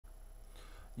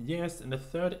Yes, and the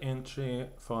third entry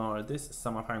for this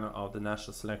semifinal of the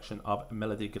national selection of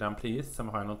Melodi Grand Prix,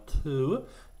 semifinal 2,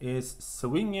 is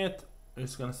Swing It.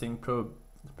 It's gonna sing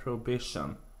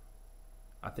Prohibition.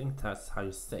 I think that's how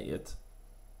you say it.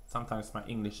 Sometimes my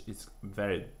English is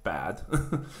very bad.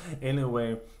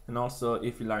 Anyway, and also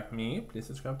if you like me, please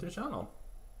subscribe to the channel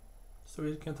so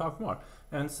we can talk more.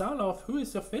 And Salof, who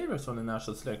is your favorite on the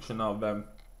national selection of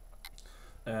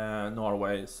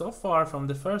Norway? So far from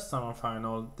the first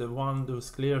semifinal, the one who's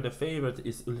clear the favorite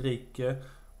is Ulrike,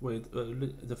 with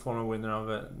the former winner of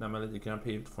the Melodi Grand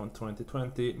Prix from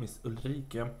 2020, Miss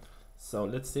Ulrike. So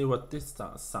let's see what this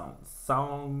song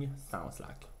sounds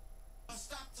like.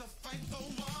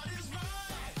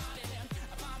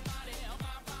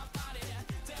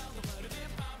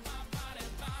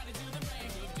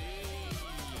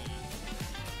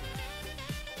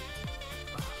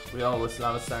 We always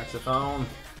love a saxophone.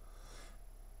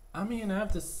 I mean, I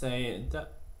have to say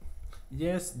that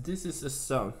yes, this is a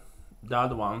song. The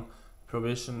other one,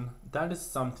 Prohibition, that is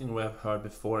something we have heard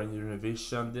before in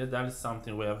Eurovision. That is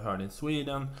something we have heard in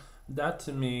Sweden. That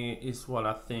to me is what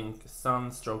I think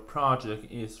Sunstroke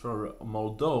Project is for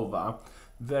Moldova.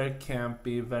 Very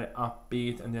campy, very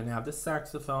upbeat, and then you have the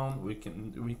saxophone.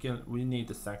 We need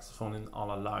the saxophone in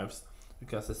all our lives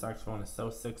because the saxophone is so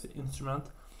sexy instrument.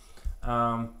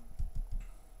 I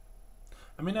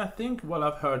mean, I think what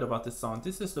I've heard about this song,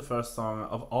 this is the first song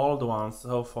of all the ones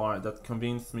so far that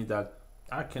convinced me that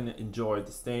I can enjoy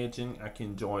the staging, I can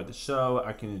enjoy the show,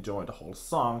 I can enjoy the whole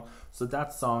song. So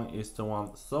that song is the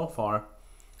one so far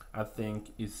I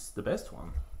think is the best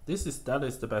one. That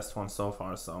is the best one so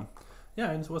far. So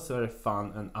yeah, it was very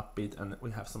fun and upbeat, and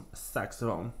we have some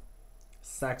saxophone.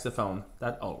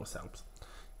 That always helps.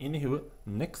 Anywho,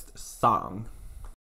 next song.